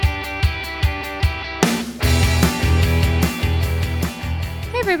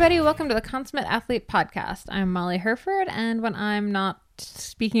everybody. Welcome to the Consummate Athlete Podcast. I'm Molly Herford, and when I'm not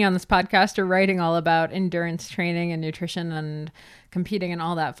speaking on this podcast or writing all about endurance training and nutrition and competing and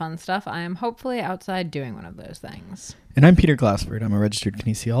all that fun stuff, I am hopefully outside doing one of those things. And I'm Peter Glassford. I'm a registered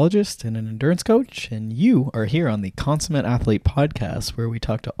kinesiologist and an endurance coach, and you are here on the Consummate Athlete Podcast, where we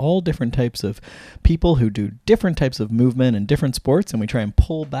talk to all different types of people who do different types of movement and different sports, and we try and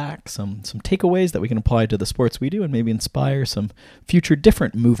pull back some takeaways that we can apply to the sports we do and maybe inspire some future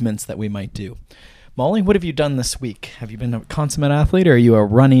different movements that we might do. Molly, what have you done this week? Have you been a consummate athlete, or are you a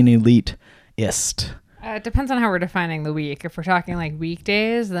running elite-ist? It depends on how we're defining the week. If we're talking like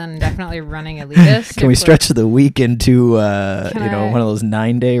weekdays, then definitely running elitist. Can we stretch the week into one of those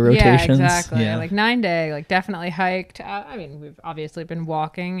 9-day rotations? Yeah, exactly. Yeah. Like 9-day, like definitely hiked. We've obviously been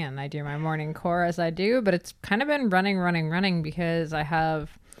walking, and I do my morning core as I do, but it's kind of been running because I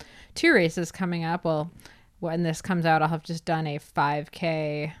have 2 races coming up. Well, when this comes out, I'll have just done a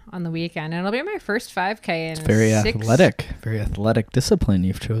 5K on the weekend, and it'll be my first 5K in It's very athletic discipline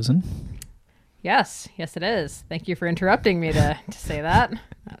you've chosen. Yes, it is. Thank you for interrupting me to say that.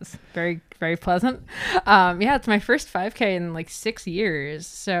 That was very, very pleasant. It's my first 5K in like 6 years,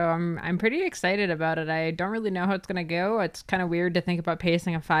 so I'm pretty excited about it. I don't really know how it's gonna go. It's kind of weird to think about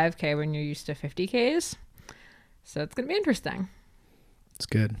pacing a 5K when you're used to 50Ks, so it's gonna be interesting. It's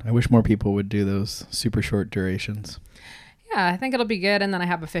good. I wish more people would do those super short durations. Yeah, I think it'll be good. And then I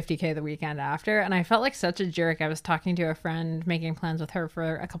have a 50K the weekend after. And I felt like such a jerk. I was talking to a friend, making plans with her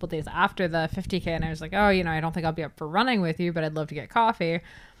for a couple days after the 50K. And I was like, I don't think I'll be up for running with you, but I'd love to get coffee.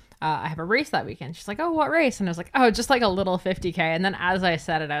 I have a race that weekend. She's like, oh, what race? And I was like, oh, just like a little 50K. And then as I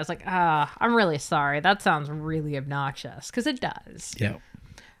said it, I was like, I'm really sorry. That sounds really obnoxious, because it does. Yeah.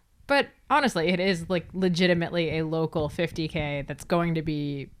 But honestly, it is like legitimately a local 50K that's going to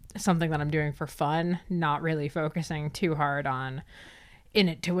be something that I'm doing for fun, not really focusing too hard on in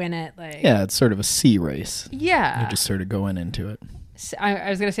it to win it. Yeah, it's sort of a C race. Yeah. You're just sort of going into it. I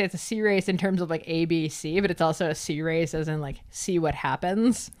was going to say it's a C race in terms of like A, B, C, but it's also a C race as in like see what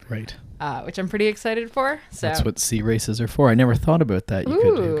happens. Right. Which I'm pretty excited for. So that's what C races are for. I never thought about that.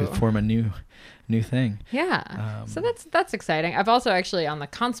 You could form a new thing. Yeah. So that's exciting. I've also actually, on the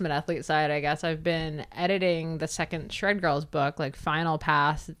consummate athlete side, I guess, I've been editing the second Shred Girls book, like final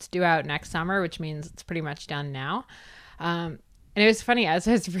pass. It's due out next summer, which means it's pretty much done now. And it was funny, as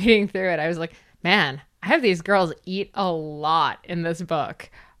I was reading through it, I was like, man, I have these girls eat a lot in this book.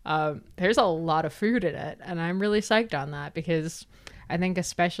 There's a lot of food in it, and I'm really psyched on that, because I think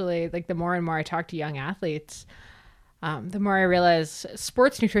especially like the more and more I talk to young athletes, the more I realize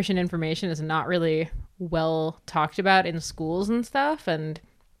sports nutrition information is not really well talked about in schools and stuff. And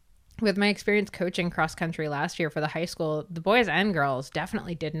with my experience coaching cross country last year for the high school, the boys and girls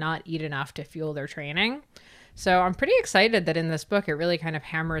definitely did not eat enough to fuel their training. So I'm pretty excited that in this book, it really kind of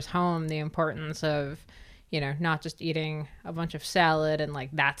hammers home the importance of, not just eating a bunch of salad and like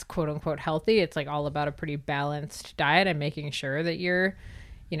that's quote unquote healthy. It's like all about a pretty balanced diet and making sure that you're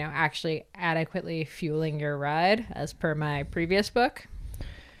actually adequately fueling your ride, as per my previous book.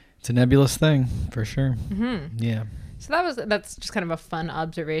 It's a nebulous thing, for sure. Mm-hmm. Yeah. So that's just kind of a fun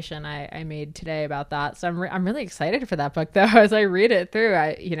observation I made today about that. So I'm really excited for that book, though. As I read it through,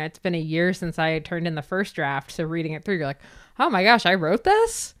 it's been a year since I turned in the first draft. So reading it through, you're like, oh my gosh, I wrote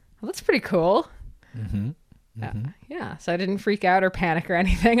this? Well, that's pretty cool. Mm-hmm. Mm-hmm. Yeah, so I didn't freak out or panic or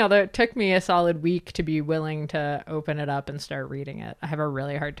anything, although it took me a solid week to be willing to open it up and start reading it. I have a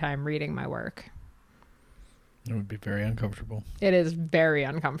really hard time reading my work. It would be very uncomfortable. It is very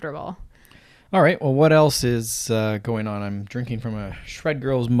uncomfortable. All right, well, what else is going on? I'm drinking from a Shred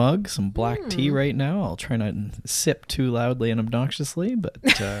Girls mug, some black tea right now. I'll try not to sip too loudly and obnoxiously, but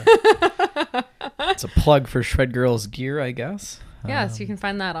it's a plug for Shred Girls gear, I guess. Yes, you can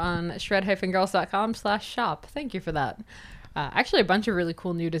find that on shred-girls.com/shop. Thank you for that. Actually, a bunch of really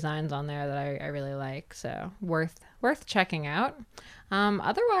cool new designs on there that I really like, so worth checking out.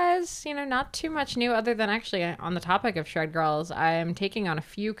 Otherwise, not too much new other than actually on the topic of Shred Girls, I am taking on a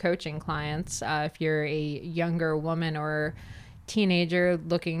few coaching clients. If you're a younger woman or teenager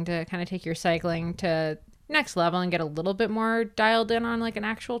looking to kind of take your cycling to next level and get a little bit more dialed in on like an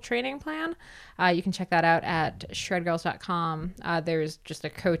actual training plan, you can check that out at shredgirls.com. There's just a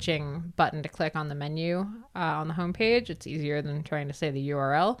coaching button to click on the menu on the homepage. It's easier than trying to say the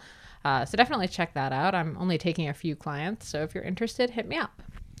URL. So definitely check that out. I'm only taking a few clients, so if you're interested, hit me up.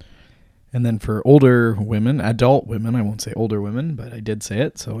 And then for older women, adult women, I won't say older women, but I did say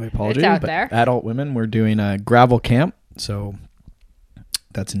it, so I apologize. It's out there. Adult women, we're doing a gravel camp. So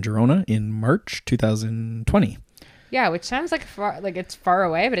that's in Girona in March 2020. Yeah, which sounds like it's far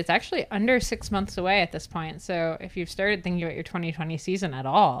away, but it's actually under 6 months away at this point. So if you've started thinking about your 2020 season at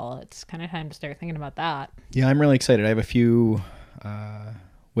all, it's kind of time to start thinking about that. Yeah, I'm really excited. I have a few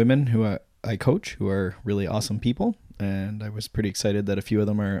women who I coach who are really awesome people, and I was pretty excited that a few of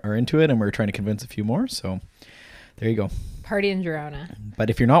them are into it, and we're trying to convince a few more. So there you go. Party in Girona. But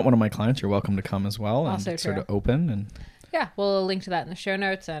if you're not one of my clients, you're welcome to come as well. Also and true. Sort of open and... Yeah, we'll link to that in the show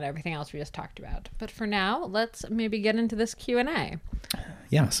notes and everything else we just talked about. But for now, let's maybe get into this Q&A.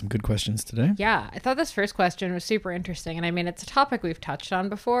 Yeah, some good questions today. Yeah, I thought this first question was super interesting. And I mean, it's a topic we've touched on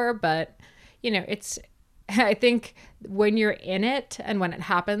before, but, I think when you're in it and when it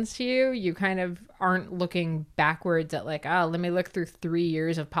happens to you, you kind of aren't looking backwards at like, oh, let me look through 3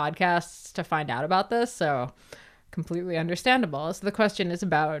 years of podcasts to find out about this. So completely understandable. So the question is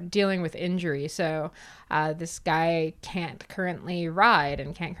about dealing with injury. So this guy can't currently ride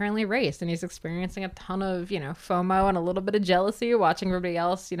and can't currently race, and he's experiencing a ton of, FOMO and a little bit of jealousy watching everybody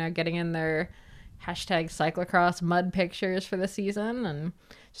else, getting in their hashtag cyclocross mud pictures for the season and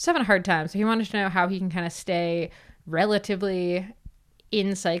just having a hard time. So he wanted to know how he can kind of stay relatively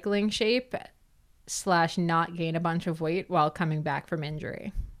in cycling shape / not gain a bunch of weight while coming back from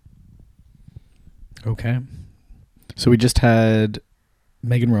injury. Okay. So we just had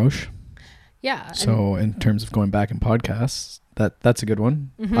Megan Roche. Yeah. So in terms of going back in podcasts, that's a good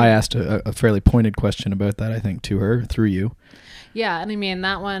one. Mm-hmm. I asked a fairly pointed question about that, I think, to her through you. Yeah, and I mean,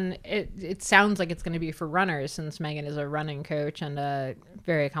 that one, it sounds like it's going to be for runners since Megan is a running coach and a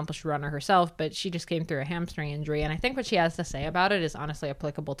very accomplished runner herself, but she just came through a hamstring injury. And I think what she has to say about it is honestly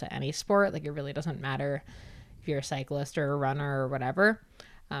applicable to any sport. Like, it really doesn't matter if you're a cyclist or a runner or whatever.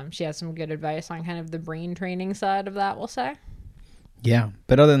 She has some good advice on kind of the brain training side of that, we'll say. Yeah.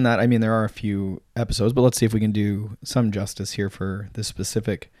 But other than that, I mean, there are a few episodes, but let's see if we can do some justice here for this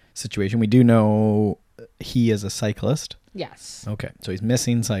specific situation. We do know he is a cyclist. Yes. Okay. So he's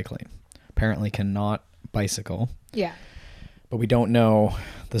missing cycling. Apparently cannot bicycle. Yeah. But we don't know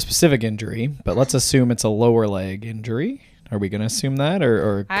the specific injury, but let's assume it's a lower leg injury. Are we going to assume that?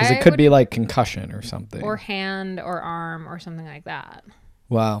 Or because it could be like concussion or something. Or hand or arm or something like that.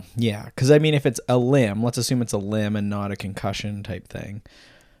 Well, yeah, because I mean, if it's a limb, let's assume it's a limb and not a concussion type thing,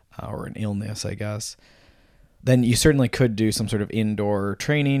 or an illness, I guess, then you certainly could do some sort of indoor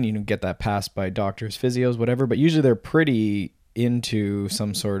training, get that passed by doctors, physios, whatever, but usually they're pretty into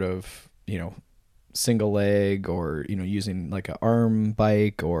some sort of, single leg or, using like an arm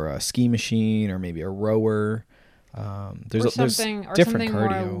bike or a ski machine or maybe a rower. There's something cardio.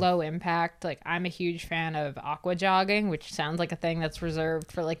 More low impact. Like, I'm a huge fan of aqua jogging, which sounds like a thing that's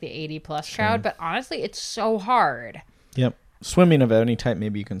reserved for like the 80+ crowd, but honestly, it's so hard. Yep. Swimming of any type,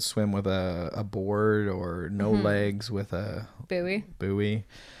 maybe you can swim with a board or no legs with a buoy.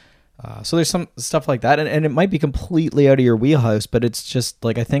 So there's some stuff like that, and it might be completely out of your wheelhouse, but it's just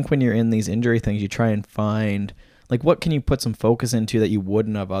like, I think when you're in these injury things, you try and find like, what can you put some focus into that you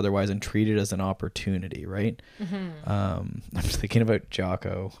wouldn't have otherwise and treat it as an opportunity, right? I'm just thinking about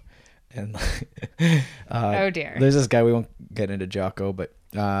Jocko. And oh dear. There's this guy, we won't get into Jocko, but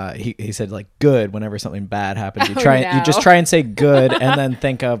he said like good whenever something bad happens. You just try and say good and then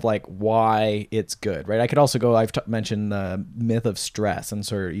think of like why it's good, right? I could also go, I've mentioned the myth of stress, and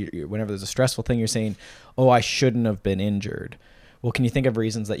sort of whenever there's a stressful thing, you're saying, oh, I shouldn't have been injured. Well, can you think of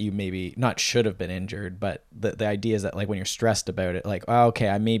reasons that you maybe not should have been injured, but the idea is that like when you're stressed about it, like, oh, okay,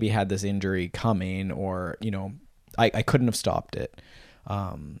 I maybe had this injury coming, or, I couldn't have stopped it.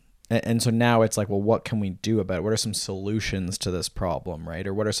 And so now it's like, well, what can we do about it? What are some solutions to this problem, right?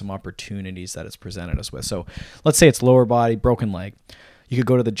 Or what are some opportunities that it's presented us with? So let's say it's lower body, broken leg. You could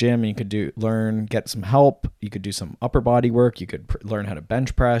go to the gym and you could get some help. You could do some upper body work. You could learn how to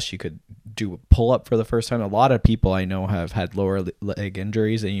bench press. You could do a pull up for the first time. A lot of people I know have had lower leg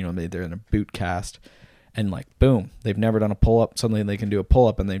injuries, and they're in a boot cast, and like boom, they've never done a pull up. Suddenly they can do a pull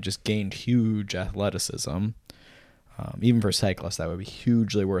up, and they've just gained huge athleticism. Even for cyclists, that would be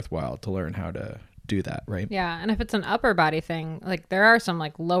hugely worthwhile to learn how to do that, right? Yeah, and if it's an upper body thing, like there are some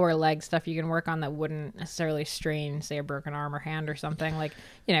like lower leg stuff you can work on that wouldn't necessarily strain, say, a broken arm or hand or something, like,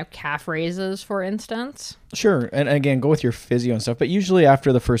 calf raises, for instance. Sure. And again, go with your physio and stuff, but usually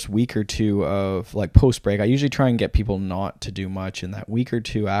after the first week or two of like post break, I usually try and get people not to do much in that week or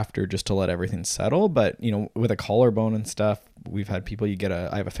two after, just to let everything settle. But with a collarbone and stuff, we've had people,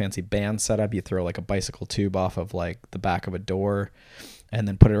 I have a fancy band set up. You throw like a bicycle tube off of like the back of a door and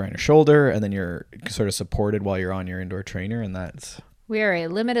then put it around your shoulder, and then you're sort of supported while you're on your indoor trainer, and that's... We are a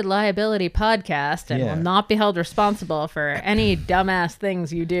limited liability podcast and will not be held responsible for any dumbass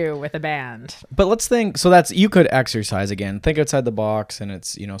things you do with a band. But let's think, so you could exercise again, think outside the box, and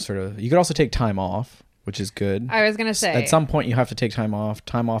it's, sort of, you could also take time off. which is good. I was going to say. At some point, you have to take time off.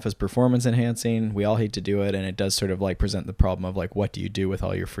 Time off is performance enhancing. We all hate to do it, and it does sort of like present the problem of like, what do you do with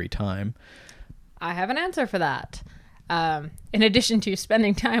all your free time? I have an answer for that. In addition to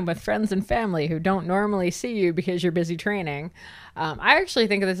spending time with friends and family who don't normally see you because you're busy training, I actually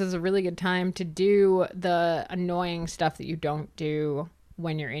think this is a really good time to do the annoying stuff that you don't do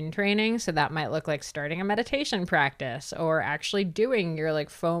when you're in training. So that might look like starting a meditation practice or actually doing your like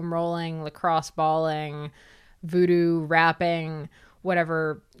foam rolling, lacrosse balling, voodoo wrapping,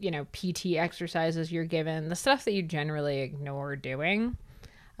 whatever, PT exercises you're given, the stuff that you generally ignore doing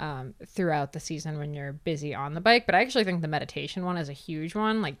throughout the season when you're busy on the bike. But I actually think the meditation one is a huge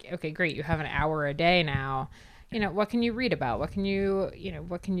one. Like, okay, great, you have an hour a day now. What can you read about? What can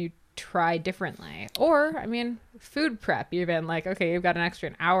you try differently? Or, food prep even. Like, okay, you've got an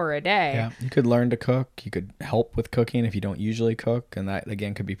extra hour a day. Yeah, you could learn to cook. You could help with cooking if you don't usually cook. And that,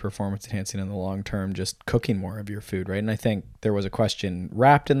 again, could be performance enhancing in the long term, just cooking more of your food, right? And I think there was a question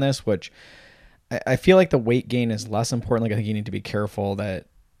wrapped in this, which I feel like the weight gain is less important. Like, I think you need to be careful that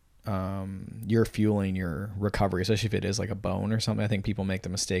you're fueling your recovery, especially if it is like a bone or something. I think people make the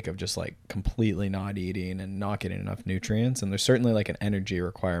mistake of just like completely not eating and not getting enough nutrients. And there's certainly like an energy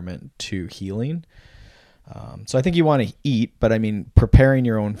requirement to healing. So I think you want to eat, but preparing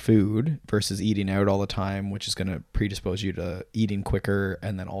your own food versus eating out all the time, which is going to predispose you to eating quicker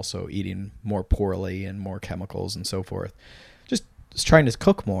and then also eating more poorly and more chemicals and so forth. Just trying to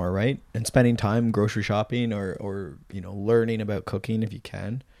cook more, right? And spending time grocery shopping or learning about cooking if you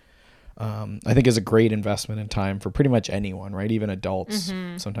can. I think is a great investment in time for pretty much anyone, right? Even adults.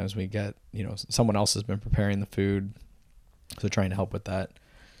 Mm-hmm. Sometimes we get, someone else has been preparing the food. So trying to help with that.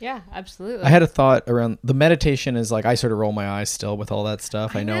 Yeah, absolutely. I had a thought around the meditation is like, I sort of roll my eyes still with all that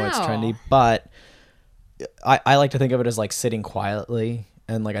stuff. I know it's trendy, but I like to think of it as like sitting quietly.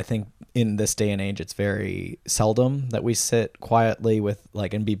 And like, I think in this day and age, it's very seldom that we sit quietly with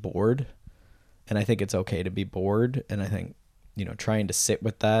like, and be bored. And I think it's okay to be bored. And I think, trying to sit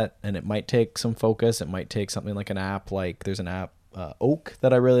with that, and it might take some focus. It might take something like an app, like there's an app, Oak,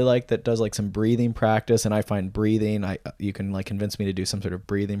 that I really like that does like some breathing practice. And I find breathing, you can like convince me to do some sort of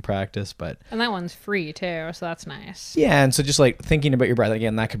breathing practice, and that one's free too. So that's nice. Yeah. And so just like thinking about your breath,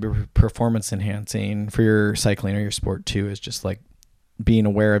 again, that could be performance enhancing for your cycling or your sport too, is just like being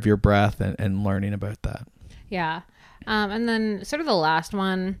aware of your breath and learning about that. Yeah. And then sort of the last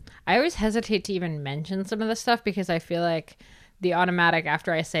one, I always hesitate to even mention some of this stuff because I feel like the automatic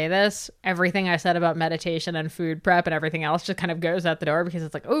after I say this, everything I said about meditation and food prep and everything else just kind of goes out the door because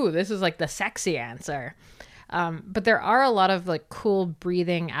it's like, oh, this is like the sexy answer. But there are a lot of like cool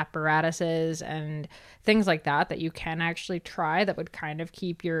breathing apparatuses and things like that you can actually try that would kind of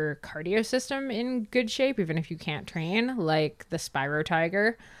keep your cardio system in good shape, even if you can't train, like the Spiro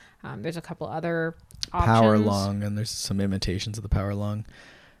Tiger. There's a couple other options. Power lung, and there's some imitations of the power lung.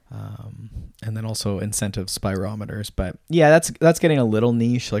 And then also incentive spirometers. But yeah, that's getting a little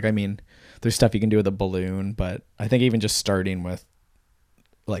niche. Like, there's stuff you can do with a balloon, but I think even just starting with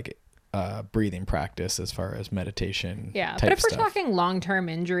like breathing practice as far as meditation. Yeah. But if we're talking long-term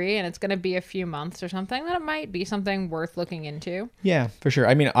injury and it's going to be a few months or something, then it might be something worth looking into. Yeah, for sure.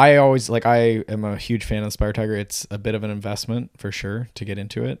 I always I am a huge fan of the Spiro Tiger. It's a bit of an investment for sure to get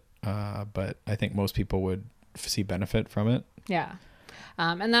into it. But I think most people would see benefit from it. Yeah.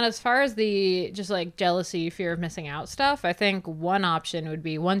 And then as far as the just like jealousy, fear of missing out stuff, I think one option would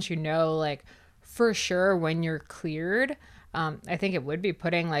be once like for sure when you're cleared, I think it would be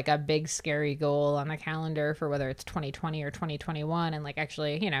putting like a big scary goal on the calendar for whether it's 2020 or 2021 and like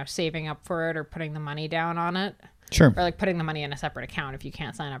actually, saving up for it or putting the money down on it. Sure. Or like putting the money in a separate account if you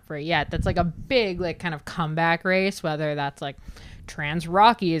can't sign up for it yet. That's like a big like kind of comeback race, whether that's like Trans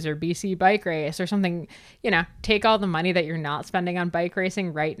Rockies or BC Bike Race or something. Take all the money that you're not spending on bike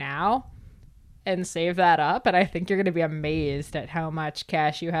racing right now and save that up. And I think you're going to be amazed at how much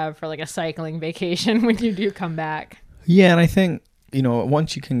cash you have for like a cycling vacation when you do come back. Yeah. And I think,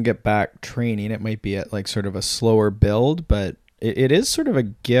 once you can get back training, it might be at like sort of a slower build, but it is sort of a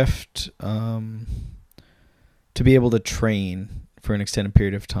gift, to be able to train for an extended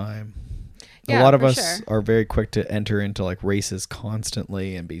period of time. Yeah, a lot of us are very quick to enter into like races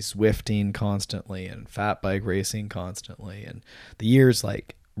constantly and be Zwifting constantly and fat bike racing constantly. And the year's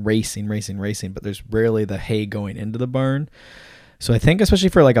like racing, but there's rarely the hay going into the barn. So I think especially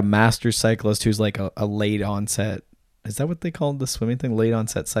for like a master cyclist who's like a late onset, is that what they called the swimming thing? Late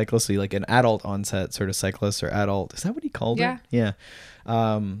onset cyclist. So like an adult onset sort of cyclist or adult. Is that what he called it? Yeah.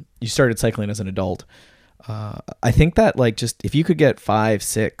 You started cycling as an adult. I think that like just if you could get 5,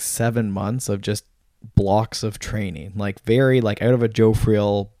 6, 7 months of just blocks of training, like very like out of a Joe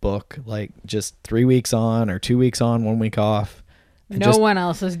Friel book, like just 3 weeks on or 2 weeks on, 1 week off. No one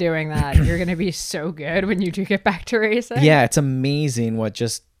else is doing that. You're going to be so good when you do get back to racing. Yeah, it's amazing what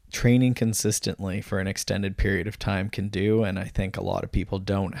just training consistently for an extended period of time can do. And I think a lot of people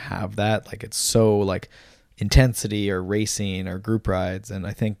don't have that. Like it's so like intensity or racing or group rides. And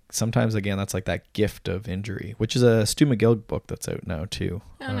I think sometimes, again, that's like that gift of injury, which is a Stu McGill book that's out now too.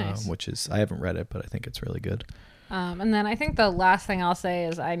 Oh, nice. Which is, I haven't read it, but I think it's really good. And then I think the last thing I'll say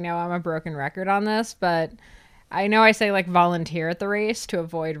is, I know I'm a broken record on this, but I know I say like volunteer at the race to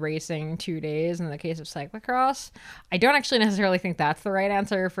avoid racing 2 days in the case of cyclocross. I don't actually necessarily think that's the right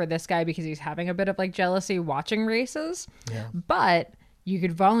answer for this guy because he's having a bit of like jealousy watching races. Yeah. But you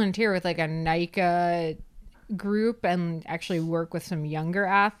could volunteer with like a NICA group and actually work with some younger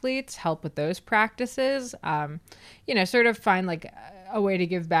athletes, help with those practices. Sort of find like a way to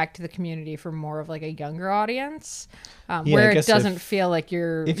give back to the community for more of like a younger audience, where it doesn't feel like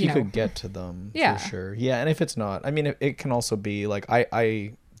you're, if you could get to them, yeah, for sure. Yeah. And if it's not, I mean, it can also be like,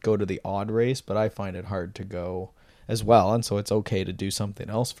 I go to the odd race, but I find it hard to go as well. And so it's okay to do something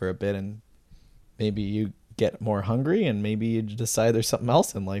else for a bit, and maybe you get more hungry and maybe you decide there's something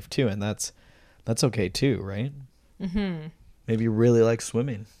else in life too. And that's okay too. Right. Mm-hmm. Maybe you really like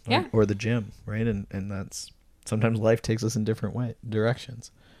swimming or the gym. Right. And that's, sometimes life takes us in different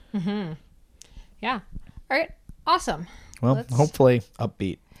directions. Mm-hmm. Yeah. All right. Awesome. Well, hopefully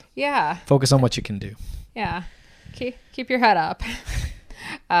upbeat. Yeah. Focus on what you can do. Yeah. Keep your head up.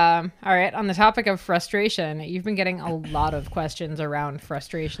 All right. On the topic of frustration, you've been getting a lot of questions around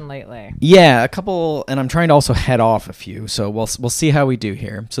frustration lately. Yeah, a couple, and I'm trying to also head off a few. So we'll see how we do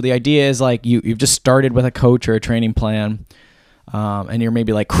here. So the idea is like you've just started with a coach or a training plan. And you're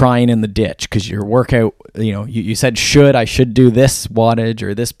maybe like crying in the ditch because your workout, you said I should do this wattage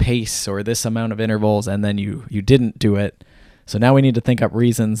or this pace or this amount of intervals, and then you didn't do it. So now we need to think up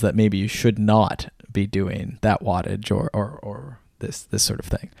reasons that maybe you should not be doing that wattage or this sort of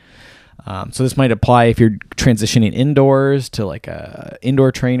thing. So this might apply if you're transitioning indoors to like a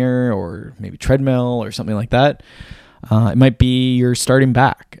indoor trainer or maybe treadmill or something like that. It might be you're starting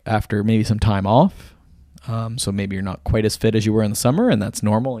back after maybe some time off. So maybe you're not quite as fit as you were in the summer, and that's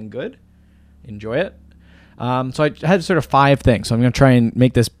normal and good. Enjoy it. So I had sort of 5 things. So I'm going to try and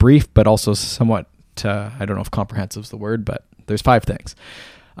make this brief, but also somewhat, I don't know if comprehensive is the word, but there's 5 things.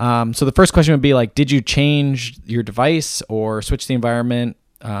 So the first question would be like, did you change your device or switch the environment?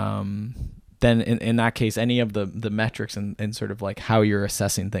 Then in that case, any of the metrics and sort of like how you're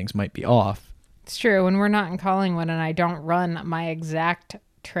assessing things might be off. It's true. When we're not in Collingwood and I don't run my exact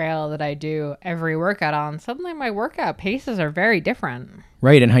trail that I do every workout on, suddenly my workout paces are very different.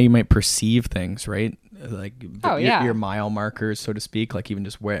 Right, and how you might perceive things, right? Like your mile markers, so to speak, like even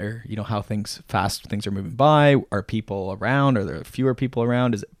just where, how fast things are moving by. Are people around? Are there fewer people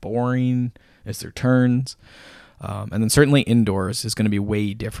around? Is it boring? Is there turns? And then certainly indoors is going to be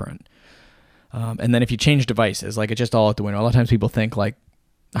way different. And then if you change devices, like it's just all out the window. A lot of times people think like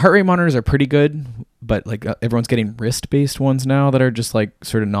heart rate monitors are pretty good, but like everyone's getting wrist-based ones now that are just like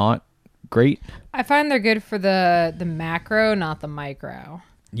sort of not great. I find they're good for the macro, not the micro.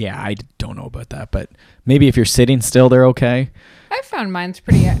 Yeah, I don't know about that, but maybe if you're sitting still, they're okay. I found mine's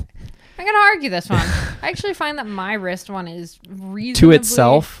pretty. I'm going to argue this one. I actually find that my wrist one is reasonably... To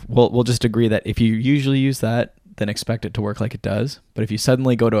itself, we'll just agree that if you usually use that, then expect it to work like it does. But if you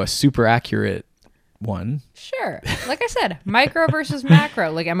suddenly go to a super accurate one... Sure. Like I said, micro versus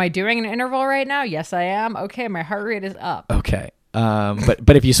macro. Like, am I doing an interval right now? Yes, I am. Okay, my heart rate is up. Okay.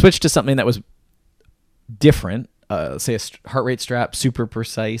 But if you switch to something that was different, say a heart rate strap, super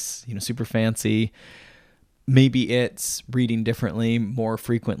precise, super fancy, maybe it's reading differently, more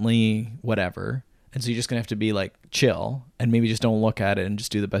frequently, whatever. And so you're just going to have to be like chill and maybe just don't look at it and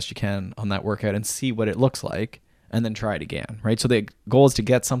just do the best you can on that workout and see what it looks like and then try it again, right? So the goal is to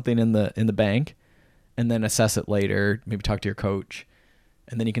get something in the bank and then assess it later, maybe talk to your coach,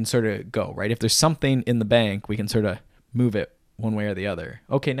 and then you can sort of go, right? If there's something in the bank, we can sort of move it one way or the other.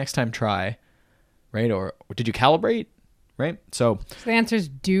 Okay, next time try, right? Or did you calibrate, right? So the answer is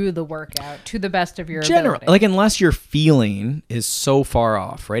do the workout to the best of your ability. Like unless your feeling is so far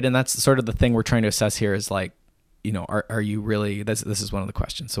off, right? And that's sort of the thing we're trying to assess here is like, are you really, this is one of the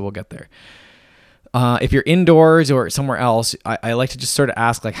questions, so we'll get there. If you're indoors or somewhere else, I like to just sort of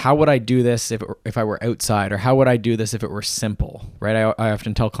ask, like, how would I do this if I were outside? Or how would I do this if it were simple, right? I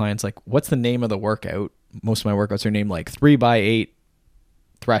often tell clients, like, what's the name of the workout? Most of my workouts are named like 3x8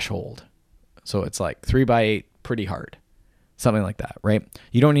 threshold. So it's like 3x8 pretty hard, something like that, right?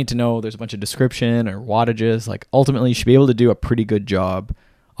 You don't need to know there's a bunch of description or wattages. Like ultimately you should be able to do a pretty good job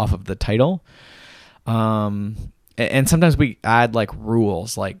off of the title. And sometimes we add like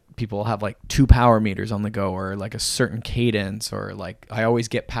rules, like people have like 2 power meters on the go, or like a certain cadence, or like I always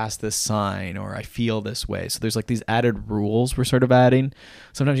get past this sign, or I feel this way. So there's like these added rules we're sort of adding.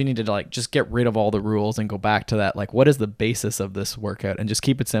 Sometimes you need to like just get rid of all the rules and go back to that, like what is the basis of this workout, and just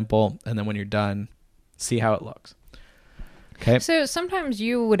keep it simple. And then when you're done, see how it looks. Okay. So sometimes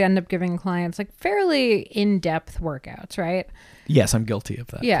you would end up giving clients like fairly in-depth workouts, right? Yes, I'm guilty of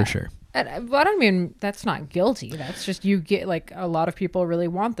that, for sure. But I mean, that's not guilty. That's just you get like a lot of people really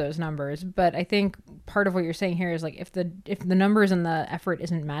want those numbers. But I think part of what you're saying here is like if the numbers and the effort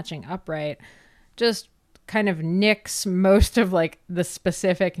isn't matching up right, just kind of nix most of like the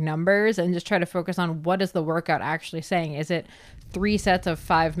specific numbers and just try to focus on what is the workout actually saying. Is it 3 sets of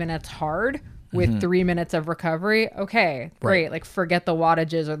 5 minutes hard with 3 minutes of recovery? Okay, great. Right. Like forget the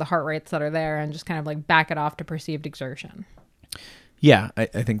wattages or the heart rates that are there and just kind of like back it off to perceived exertion. Yeah, I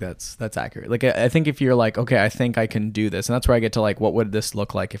think that's accurate. Like, I think if you're like, okay, I think I can do this, and that's where I get to like, what would this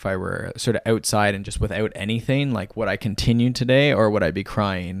look like if I were sort of outside and just without anything? Like, would I continue today, or would I be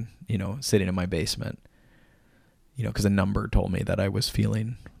crying, sitting in my basement? Because a number told me that I was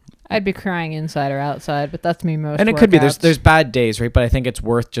feeling. I'd be crying inside or outside, but that's me most. And it workouts. could be there's bad days, right? But I think it's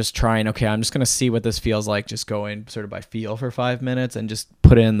worth just trying. Okay, I'm just gonna see what this feels like. Just going sort of by feel for 5 minutes and just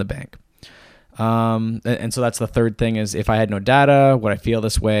put it in the bank. And so that's the third thing is if I had no data, would I feel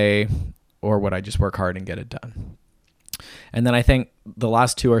this way, or would I just work hard and get it done? And then I think the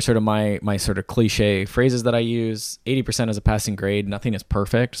last two are sort of my sort of cliche phrases that I use. 80% is a passing grade. Nothing is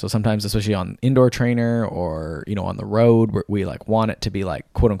perfect. So sometimes, especially on indoor trainer or, on the road, we like want it to be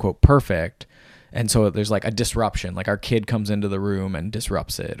like quote unquote perfect. And so there's like a disruption, like our kid comes into the room and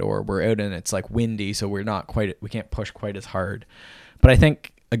disrupts it, or we're out and it's like windy. So we can't push quite as hard. But I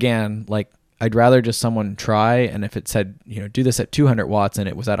think again, like, I'd rather just someone try, and if it said, do this at 200 watts and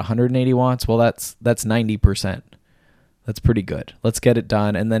it was at 180 watts, well, that's 90%. That's pretty good. Let's get it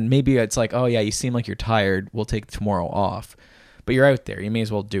done. And then maybe it's like, oh yeah, you seem like you're tired. We'll take tomorrow off. But you're out there. You may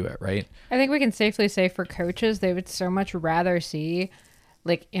as well do it, right? I think we can safely say for coaches, they would so much rather see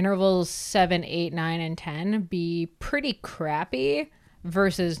like intervals 7, 8, 9, and 10 be pretty crappy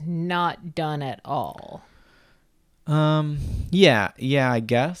versus not done at all. Yeah, I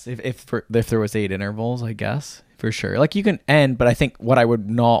guess if there was 8 intervals, I guess for sure. Like you can end, but I think what I would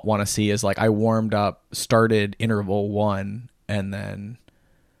not want to see is like I warmed up, started interval 1, and then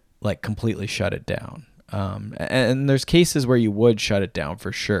like completely shut it down. And there's cases where you would shut it down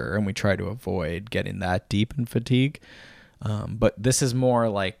for sure, and we try to avoid getting that deep in fatigue. But this is more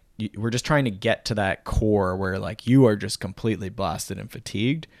like we're just trying to get to that core where like you are just completely blasted and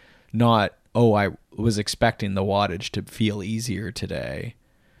fatigued, not, oh, I was expecting the wattage to feel easier today,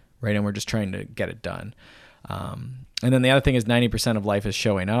 right? And we're just trying to get it done. And then the other thing is 90% of life is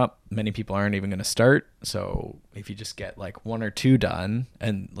showing up. Many people aren't even going to start. So if you just get like 1 or 2 done,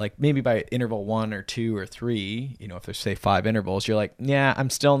 and like maybe by interval 1 or 2 or 3, if there's say 5 intervals, you're like, yeah, I'm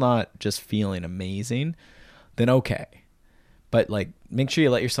still not just feeling amazing, then okay. But like, make sure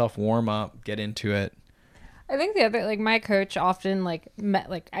you let yourself warm up, get into it. I think the other, like my coach often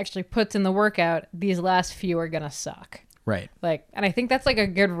actually puts in the workout, these last few are going to suck. Right. Like, and I think that's like a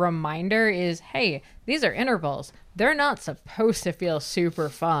good reminder is, hey, these are intervals. They're not supposed to feel super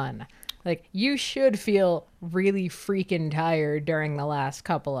fun. Like you should feel really freaking tired during the last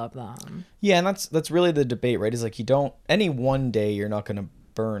couple of them. Yeah. And that's really the debate, right? Is like, any one day you're not going to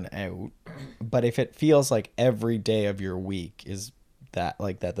burn out, but if it feels like every day of your week is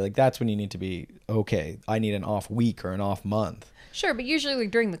that's when you need to be, okay, I need an off week or an off month. Sure, but usually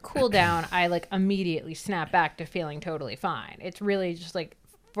like during the cool down, I like immediately snap back to feeling totally fine. It's really just like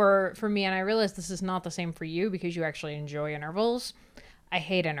for me, and I realize this is not the same for you because you actually enjoy intervals. I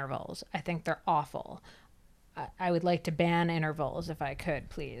hate intervals. I think they're awful. I would like to ban intervals if I could,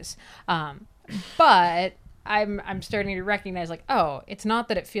 please. But I'm starting to recognize like, oh, it's not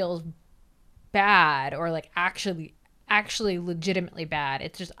that it feels bad or like actually legitimately bad.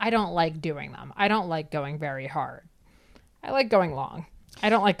 It's just I don't like doing them. I don't like going very hard. I like going long. I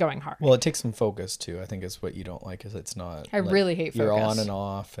don't like going hard. Well, it takes some focus too. I think is what you don't like is it's not. I like, really hate focus. You're on and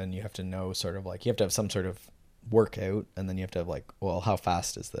off, and you have to know sort of like you have to have some sort of workout, and then you have to have like, well, how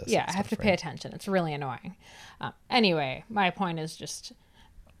fast is this? Yeah, I have to pay attention. It's really annoying. Anyway, my point is just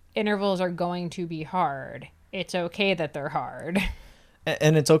intervals are going to be hard. It's okay that they're hard.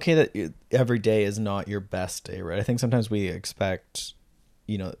 And it's okay that every day is not your best day, right? I think sometimes we expect,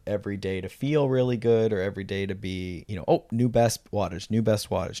 every day to feel really good or every day to be, new best wattage.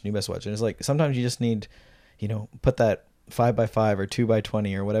 And it's like, sometimes you just need, put that 5x5 or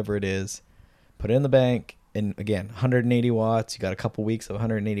 2x20 or whatever it is, put it in the bank and again, 180 watts, you got a couple weeks of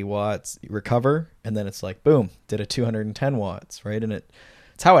 180 watts, you recover, and then it's like, boom, did a 210 watts, right? And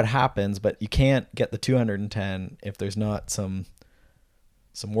it's how it happens, but you can't get the 210 if there's not some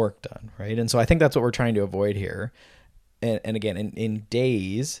work done, right? And so I think that's what we're trying to avoid here. And again, in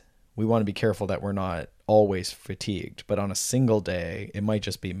days, we want to be careful that we're not always fatigued, but on a single day, it might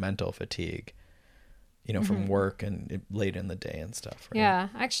just be mental fatigue, from work and late in the day and stuff. Right? Yeah.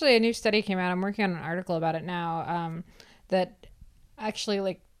 Actually, a new study came out. I'm working on an article about it now. That actually,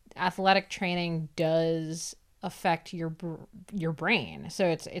 like, athletic training does affect your brain. So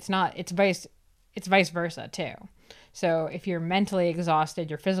it's vice versa too. So if you're mentally exhausted,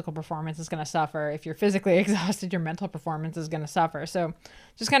 your physical performance is going to suffer. If you're physically exhausted, your mental performance is going to suffer. So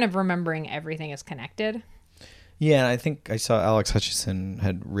just kind of remembering everything is connected. Yeah, and I think I saw Alex Hutchison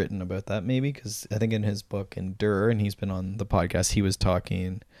had written about that maybe, because I think in his book Endure, and he's been on the podcast, he was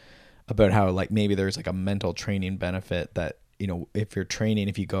talking about how like maybe there's like a mental training benefit that, if you're training,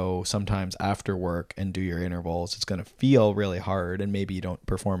 if you go sometimes after work and do your intervals, it's going to feel really hard and maybe you don't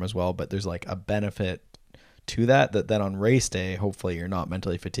perform as well, but there's like a benefit to that then on race day, hopefully you're not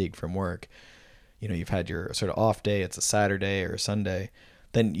mentally fatigued from work. You've had your sort of off day, it's a Saturday or a Sunday,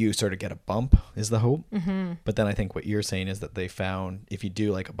 then you sort of get a bump is the hope. Mm-hmm. But then I think what you're saying is that they found if you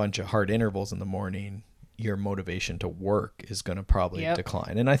do like a bunch of hard intervals in the morning, your motivation to work is going to probably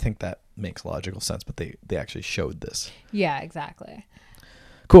decline. And I think that makes logical sense, but they actually showed this. Yeah, exactly.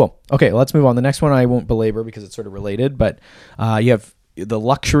 Cool. Okay, let's move on. The next one I won't belabor because it's sort of related, but you have the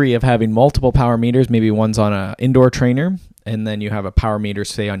luxury of having multiple power meters. Maybe one's on an indoor trainer, and then you have a power meter,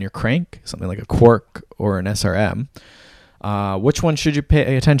 say, on your crank, something like a Quark or an SRM. Which one should you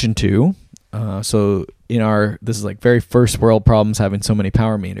pay attention to? So this is like very first world problems having so many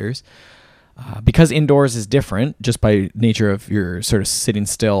power meters. Because indoors is different just by nature of you're sort of sitting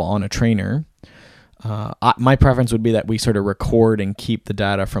still on a trainer. My preference would be that we sort of record and keep the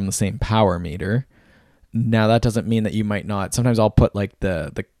data from the same power meter. Now that doesn't mean that you might not. Sometimes I'll put like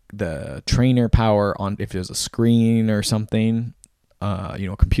the trainer power on if there's a screen or something,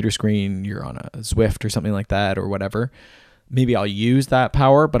 a computer screen, you're on a Zwift or something like that or whatever. Maybe I'll use that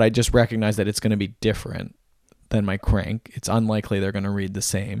power, but I just recognize that it's going to be different than my crank. It's unlikely they're going to read the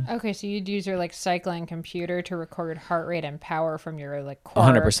same. Okay, so you'd use your like cycling computer to record heart rate and power from your like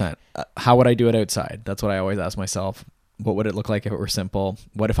Quark. 100%. How would I do it outside? That's what I always ask myself. What would it look like if it were simple?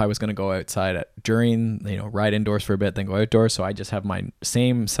 What if I was going to go outside during, ride indoors for a bit, then go outdoors? So I just have my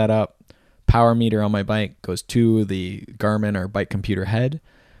same setup, power meter on my bike, goes to the Garmin or bike computer head,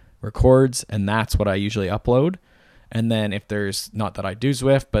 records, and that's what I usually upload. And then if there's, not that I do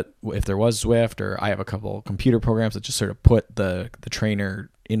Zwift, but if there was Zwift, or I have a couple computer programs that just sort of put the trainer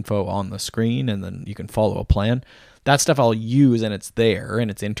info on the screen and then you can follow a plan. That stuff I'll use and it's there and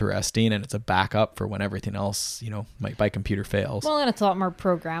it's interesting and it's a backup for when everything else, my bike computer fails. Well, and it's a lot more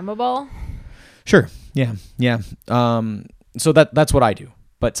programmable. Sure. Yeah. Yeah. So that's what I do.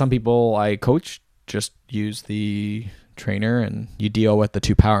 But some people I coach just use the trainer and you deal with the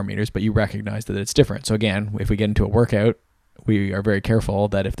two power meters, but you recognize that it's different. So again, if we get into a workout, we are very careful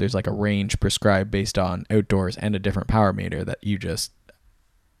that if there's like a range prescribed based on outdoors and a different power meter, that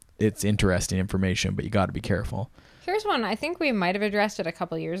it's interesting information, but you got to be careful. Here's one. I think we might have addressed it a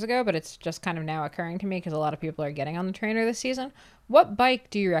couple of years ago, but it's just kind of now occurring to me because a lot of people are getting on the trainer this season. What bike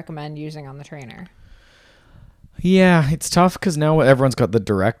do you recommend using on the trainer? Yeah, it's tough because now everyone's got the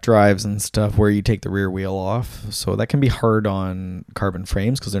direct drives and stuff where you take the rear wheel off. So that can be hard on carbon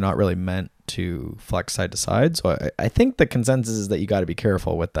frames because they're not really meant to flex side to side. So I think the consensus is that you got to be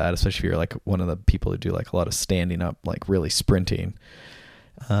careful with that, especially if you're like one of the people who do like a lot of standing up, like really sprinting.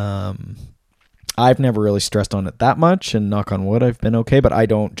 I've never really stressed on it that much, and knock on wood, I've been okay, but I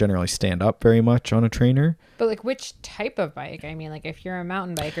don't generally stand up very much on a trainer. But like which type of bike? I mean, like if you're a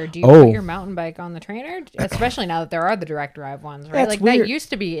mountain biker, do you put your mountain bike on the trainer? Especially now that there are the direct drive ones, right? That's like weird. That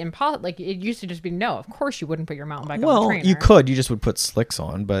used to be impossible. Like it used to just be, no, of course you wouldn't put your mountain bike on the trainer. Well, you could. You just would put slicks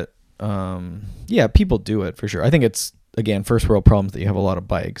on, but yeah, people do it for sure. I think it's, again, first world problems that you have a lot of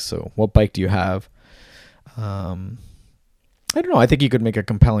bikes. So what bike do you have? I don't know. I think you could make a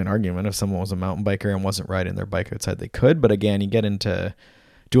compelling argument if someone was a mountain biker and wasn't riding their bike outside, they could. But again, you get into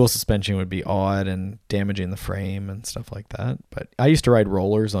dual suspension would be odd and damaging the frame and stuff like that. But I used to ride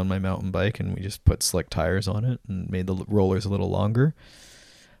rollers on my mountain bike and we just put slick tires on it and made the rollers a little longer.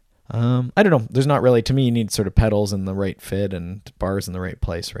 I don't know. There's not really, to me, you need sort of pedals in the right fit and bars in the right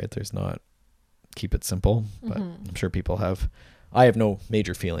place, right? There's not, keep it simple, but I'm sure people have. I have no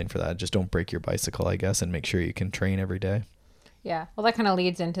major feeling for that. Just don't break your bicycle, I guess, and make sure you can train every day. Yeah, well, that kind of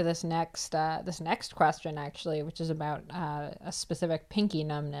leads into this next question, actually, which is about a specific pinky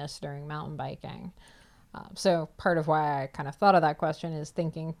numbness during mountain biking. So part of why I kind of thought of that question is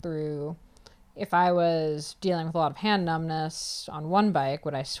thinking through, if I was dealing with a lot of hand numbness on one bike,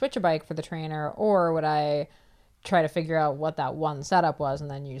 would I switch a bike for the trainer, or would I try to figure out what that one setup was and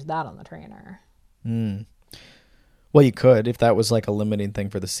then use that on the trainer? Well, you could, if that was like a limiting thing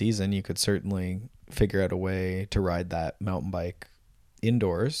for the season, you could certainly figure out a way to ride that mountain bike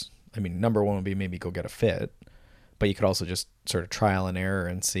indoors. I mean, number one would be maybe go get a fit, but you could also just sort of trial and error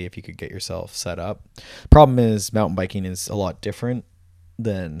and see if you could get yourself set up. Problem is, mountain biking is a lot different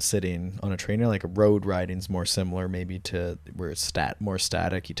than sitting on a trainer. Like, road riding is more similar maybe to where it's more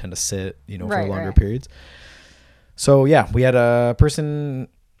static. You tend to sit, for longer periods. So yeah, we had a person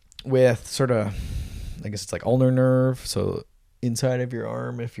with sort of, I guess it's like ulnar nerve. So inside of your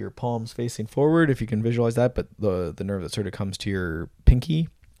arm, if your palm's facing forward, if you can visualize that, but the nerve that sort of comes to your pinky.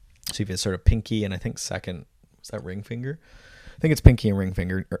 So if it's sort of pinky and I think second, was that ring finger? I think it's pinky and ring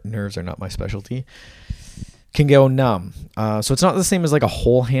finger. Nerves are not my specialty. Can go numb. So it's not the same as like a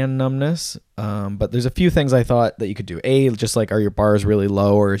whole hand numbness, but there's a few things I thought that you could do. Just like, are your bars really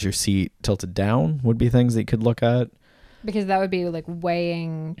low or is your seat tilted down, would be things that you could look at. Because that would be like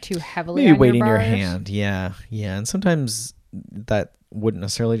weighing too heavily Maybe on weighting your your bars. hand. Yeah. And sometimes that wouldn't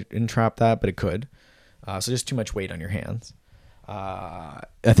necessarily entrap that, but it could. So just too much weight on your hands.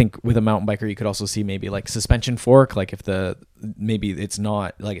 I think with a mountain biker, you could also see maybe like suspension fork. Like if maybe it's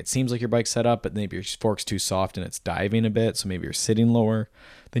not like, it seems like your bike's set up, but maybe your fork's too soft and it's diving a bit. So maybe you're sitting lower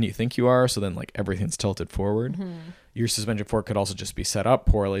than you think you are. So then like everything's tilted forward. Mm-hmm. Your suspension fork could also just be set up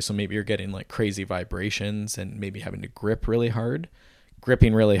poorly. So maybe you're getting like crazy vibrations and maybe having to grip really hard.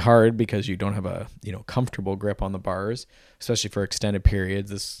 Gripping really hard because you don't have a comfortable grip on the bars, especially for extended periods.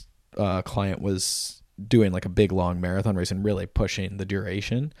 This client was doing like a big long marathon race and really pushing the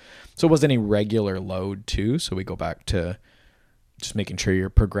duration. So it wasn't any regular load too. So we go back to just making sure you're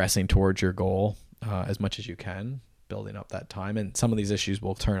progressing towards your goal as much as you can, building up that time. And some of these issues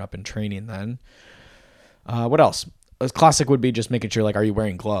will turn up in training then. What else? A classic would be just making sure, like, are you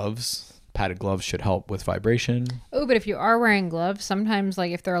wearing gloves? Padded gloves should help with vibration. Oh, but if you are wearing gloves, sometimes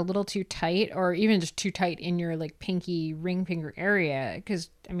like if they're a little too tight or even just too tight in your like pinky ring finger area, because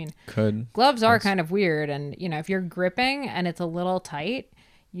I mean, gloves are kind of weird. And if you're gripping and it's a little tight,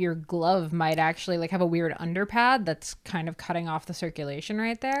 your glove might actually like have a weird underpad that's kind of cutting off the circulation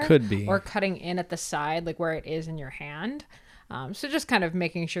right there. Could be. Or cutting in at the side, like where it is in your hand. So just kind of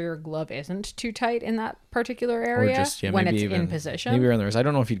making sure your glove isn't too tight in that particular area when it's in position. Maybe you're on the wrist. I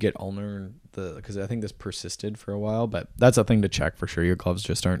don't know if you'd get ulnar because I think this persisted for a while, but that's a thing to check for sure. Your gloves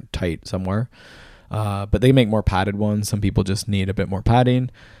just aren't tight somewhere. But they make more padded ones. Some people just need a bit more padding.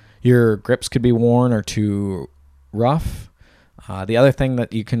 Your grips could be worn or too rough. The other thing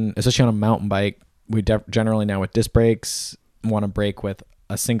that you can, especially on a mountain bike, we generally now with disc brakes want to brake with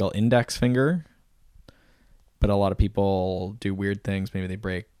a single index finger. But a lot of people do weird things. Maybe they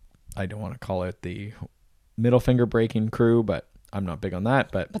brake. I don't want to call it the middle finger braking crew, but I'm not big on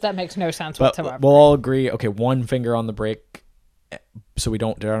that. But that makes no sense whatsoever. We'll all agree, okay, one finger on the brake. So we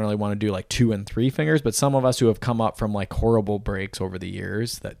don't generally want to do like 2 and 3 fingers. But some of us who have come up from like horrible brakes over the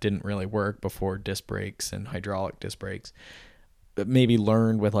years that didn't really work before disc brakes and hydraulic disc brakes, maybe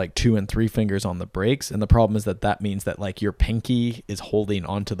learned with like 2 and 3 fingers on the brakes. And the problem is that means that like your pinky is holding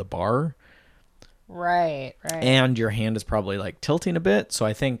onto the bar. Right. And your hand is probably like tilting a bit. So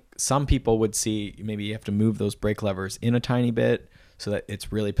I think some people would see maybe you have to move those brake levers in a tiny bit so that it's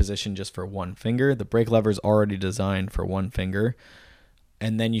really positioned just for one finger. The brake lever is already designed for one finger.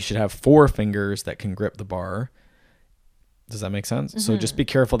 And then you should have 4 fingers that can grip the bar. Does that make sense? Mm-hmm. So just be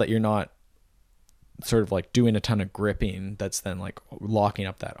careful that you're not sort of like doing a ton of gripping that's then like locking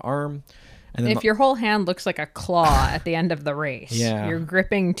up that arm. And then if your whole hand looks like a claw at the end of the race, you're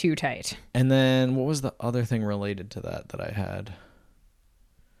gripping too tight. And then what was the other thing related to that I had?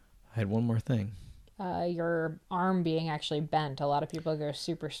 I had one more thing. Your arm being actually bent. A lot of people go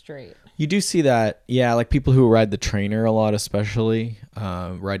super straight. You do see that. Yeah, like people who ride the trainer a lot, especially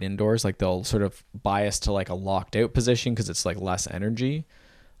ride indoors, like they'll sort of bias to like a locked out position because it's like less energy.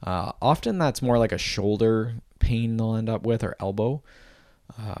 Often that's more like a shoulder pain they'll end up with or elbow.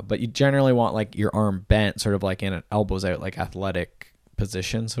 But you generally want like your arm bent sort of like in an elbows out, like athletic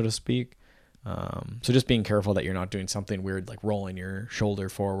position, so to speak. So just being careful that you're not doing something weird, like rolling your shoulder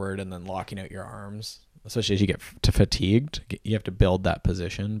forward and then locking out your arms, especially as you get to fatigued. You have to build that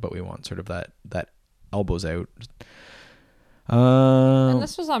position, but we want sort of that elbows out. And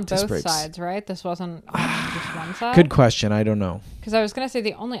this was on both sides, right? This wasn't on just one side? Good question. I don't know. Because I was going to say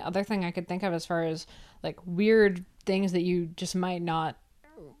the only other thing I could think of as far as like weird things that you just might not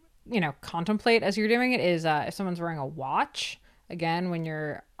contemplate as you're doing it is if someone's wearing a watch, again, when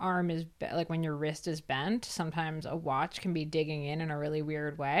your like when your wrist is bent, sometimes a watch can be digging in a really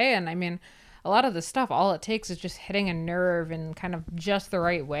weird way. And I mean, a lot of the stuff, all it takes is just hitting a nerve in kind of just the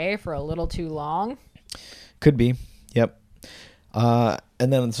right way for a little too long. Could be. Yep. And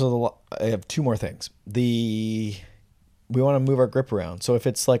then I have two more things. We want to move our grip around. So if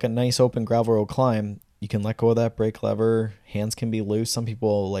it's like a nice open gravel road climb, you can let go of that brake lever. Hands can be loose. Some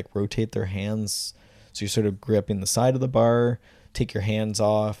people like rotate their hands, so you're sort of gripping the side of the bar. Take your hands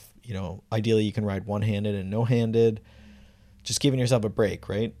off. You know, ideally you can ride one-handed and no-handed. Just giving yourself a break,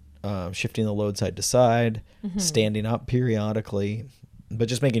 right? Shifting the load side to side, standing up periodically, but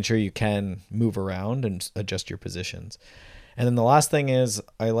just making sure you can move around and adjust your positions. And then the last thing is,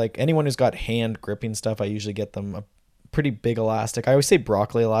 I like anyone who's got hand gripping stuff, I usually get them a pretty big elastic. I always say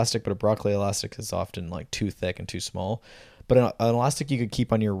broccoli elastic, but a broccoli elastic is often like too thick and too small. But an elastic you could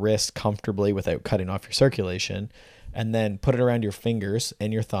keep on your wrist comfortably without cutting off your circulation, and then put it around your fingers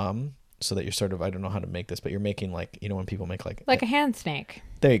and your thumb so that you're sort of, I don't know how to make this, but you're making like, you know, when people make like a hand snake.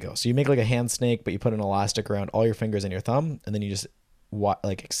 There you go. So you make like a hand snake, but you put an elastic around all your fingers and your thumb, and then you just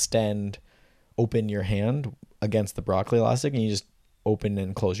like open your hand against the broccoli elastic, and you just open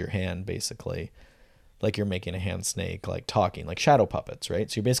and close your hand basically. Like you're making a hand snake, like talking, like shadow puppets, right?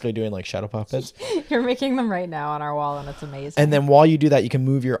 So you're basically doing like shadow puppets. You're making them right now on our wall, and it's amazing. And then while you do that, you can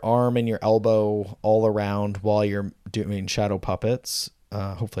move your arm and your elbow all around while you're doing shadow puppets.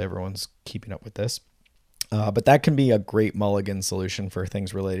 Hopefully everyone's keeping up with this. But that can be a great mulligan solution for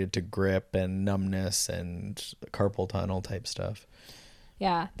things related to grip and numbness and carpal tunnel type stuff.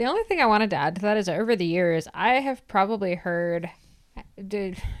 Yeah. The only thing I wanted to add to that is over the years, I have probably heard...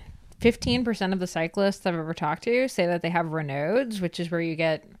 15% of the cyclists I've ever talked to say that they have Raynaud's, which is where you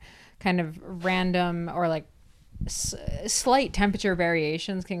get kind of random or like slight temperature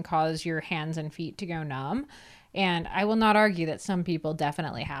variations can cause your hands and feet to go numb. And I will not argue that some people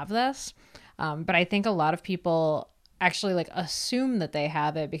definitely have this. But I think a lot of people actually like assume that they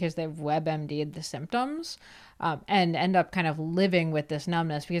have it because they've WebMD'd the symptoms. And end up kind of living with this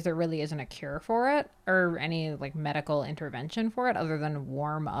numbness because there really isn't a cure for it or any like medical intervention for it other than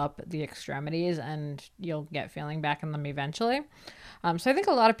warm up the extremities and you'll get feeling back in them eventually. So I think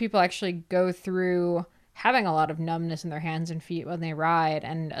a lot of people actually go through having a lot of numbness in their hands and feet when they ride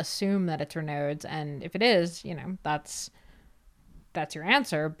and assume that it's Raynaud's. And if it is, you know, that's your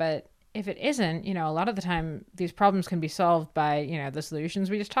answer. But if it isn't, you know, a lot of the time these problems can be solved by, you know, the solutions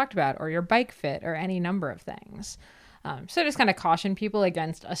we just talked about or your bike fit or any number of things. So just kind of caution people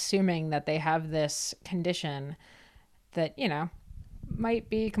against assuming that they have this condition that, you know, might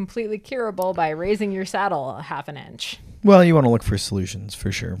be completely curable by raising your saddle a half an inch. Well, you want to look for solutions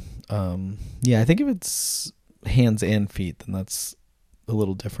for sure. Yeah, I think if it's hands and feet, then that's a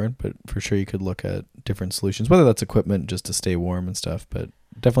little different, but for sure you could look at different solutions, whether that's equipment just to stay warm and stuff, but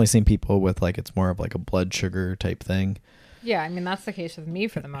definitely seen people with like it's more of like a blood sugar type thing. Yeah, I mean that's the case with me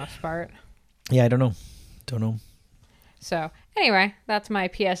for the most part. Yeah, I don't know. So anyway, that's my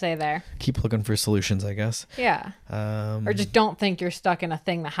PSA there. Keep looking for solutions, I guess. Yeah. Or just don't think you're stuck in a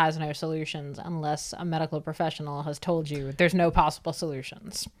thing that has no solutions unless a medical professional has told you there's no possible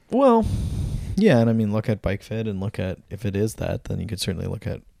solutions. Well, yeah, and I mean look at bike fit and look at if it is that, then you could certainly look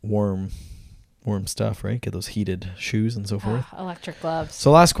at warm stuff, right? Get those heated shoes and so forth. Electric gloves.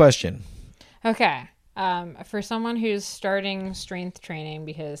 So last question. Okay. For someone who's starting strength training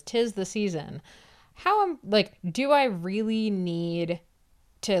because 'tis the season, do I really need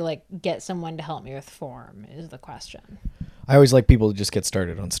to like get someone to help me with form is the question. I always like people to just get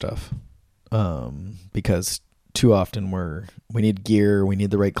started on stuff. Because too often we need gear, we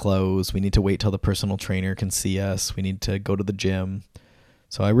need the right clothes, we need to wait till the personal trainer can see us, we need to go to the gym.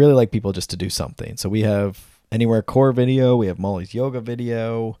 So I really like people just to do something. So we have Anywhere Core video, we have Molly's yoga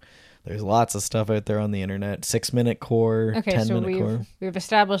video. There's lots of stuff out there on the internet. 6-minute core, okay, 10-minute so core. We've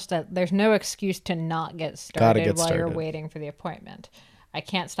established that there's no excuse to not get started while you're waiting for the appointment. I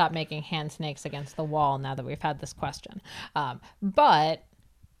can't stop making hand snakes against the wall now that we've had this question. But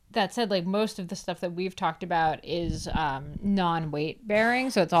that said, like most of the stuff that we've talked about is non-weight bearing.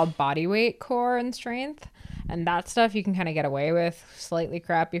 So it's all body weight core and strength. And that stuff you can kind of get away with slightly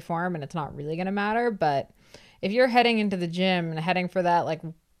crappy form and it's not really going to matter. But if you're heading into the gym and heading for that, like,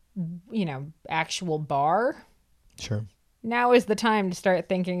 you know, actual bar. Sure. Now is the time to start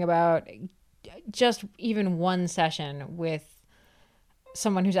thinking about just even one session with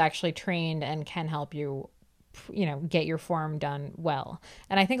someone who's actually trained and can help you, you know, get your form done well.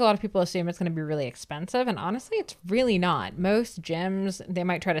 And I think a lot of people assume it's going to be really expensive. And honestly, it's really not. Most gyms, they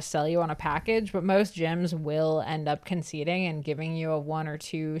might try to sell you on a package, but most gyms will end up conceding and giving you a 1 or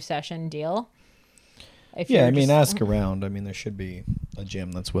 2 session deal. Yeah, I mean, ask around. I mean, there should be a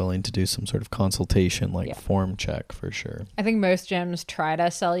gym that's willing to do some sort of consultation, like form check for sure. I think most gyms try to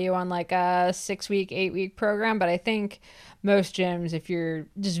sell you on like a 6-week, 8-week program, but I think most gyms, if you're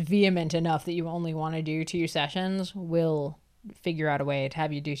just vehement enough that you only want to do 2 sessions, will figure out a way to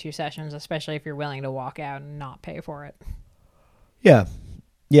have you do 2 sessions, especially if you're willing to walk out and not pay for it. Yeah.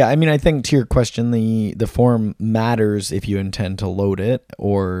 Yeah, I mean, I think to your question, the form matters if you intend to load it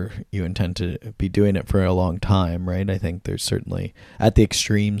or you intend to be doing it for a long time, right? I think there's certainly at the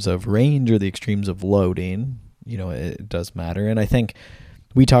extremes of range or the extremes of loading, it does matter. And I think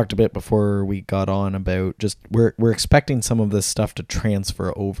we talked a bit before we got on about just we're expecting some of this stuff to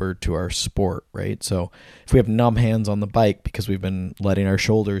transfer over to our sport, right? So if we have numb hands on the bike because we've been letting our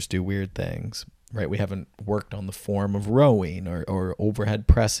shoulders do weird things, right? We haven't worked on the form of rowing or overhead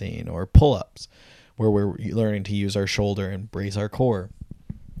pressing or pull-ups where we're learning to use our shoulder and brace our core.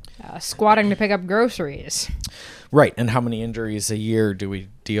 Squatting to pick up groceries. Right. And how many injuries a year do we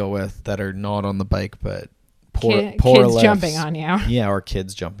deal with that are not on the bike, but kids lifts, jumping on you? Yeah, or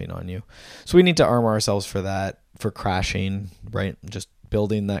kids jumping on you. So we need to arm ourselves for that, for crashing, right? Just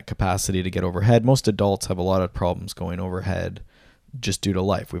building that capacity to get overhead. Most adults have a lot of problems going overhead just due to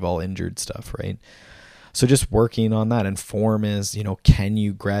life. We've all injured stuff, right? So just working on that. And form is, can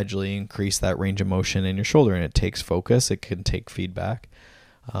you gradually increase that range of motion in your shoulder? And it takes focus. It can take feedback.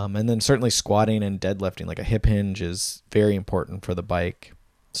 And then certainly squatting and deadlifting, like a hip hinge, is very important for the bike.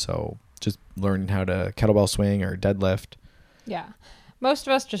 So just learning how to kettlebell swing or deadlift. Yeah. Most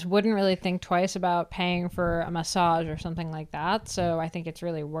of us just wouldn't really think twice about paying for a massage or something like that. So I think it's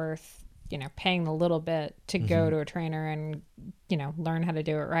really worth paying the little bit to go to a trainer and, learn how to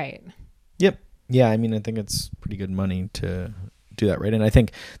do it right. Yep. Yeah. I mean, I think it's pretty good money to do that right. And I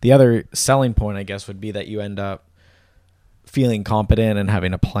think the other selling point, I guess, would be that you end up feeling competent and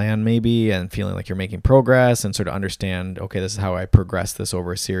having a plan maybe and feeling like you're making progress and sort of understand, okay, this is how I progress this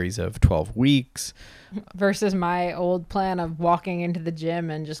over a series of 12 weeks. Versus my old plan of walking into the gym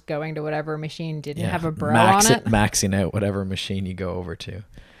and just going to whatever machine didn't have a bro on it. Maxing out whatever machine you go over to.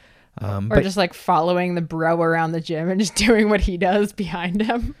 Or just like following the bro around the gym and just doing what he does behind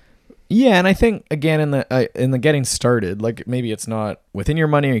him. Yeah, and I think again in the getting started, like maybe it's not within your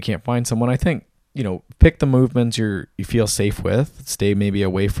money or you can't find someone. I think pick the movements you feel safe with. Stay maybe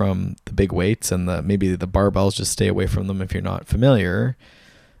away from the big weights and maybe the barbells. Just stay away from them if you're not familiar.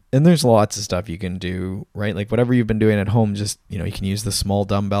 And there's lots of stuff you can do, right? Like whatever you've been doing at home, just you can use the small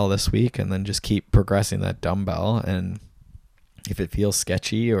dumbbell this week and then just keep progressing that dumbbell. And if it feels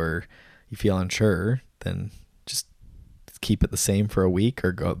sketchy or you feel unsure, then just keep it the same for a week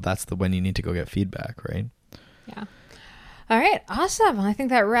or go. That's when you need to go get feedback, right? Yeah. All right. Awesome. I think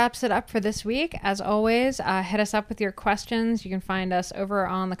that wraps it up for this week. As always, hit us up with your questions. You can find us over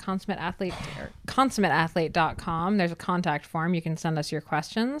on the consummateathlete.com. There's a contact form. You can send us your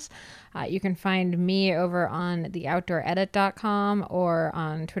questions. You can find me over on theoutdooredit.com or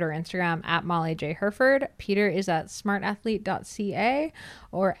on Twitter, Instagram at Molly J. Herford. Peter is at smartathlete.ca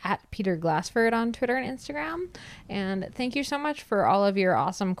or at Peter Glassford on Twitter and Instagram. And thank you so much for all of your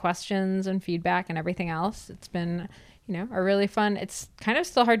awesome questions and feedback and everything else. It's been are really fun. It's kind of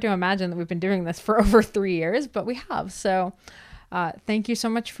still hard to imagine that we've been doing this for over 3 years, but we have. So thank you so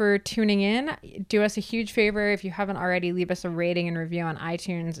much for tuning in. Do us a huge favor. If you haven't already, leave us a rating and review on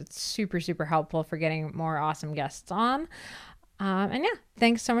iTunes. It's super, super helpful for getting more awesome guests on. And yeah,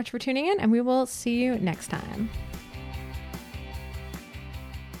 thanks so much for tuning in, and we will see you next time.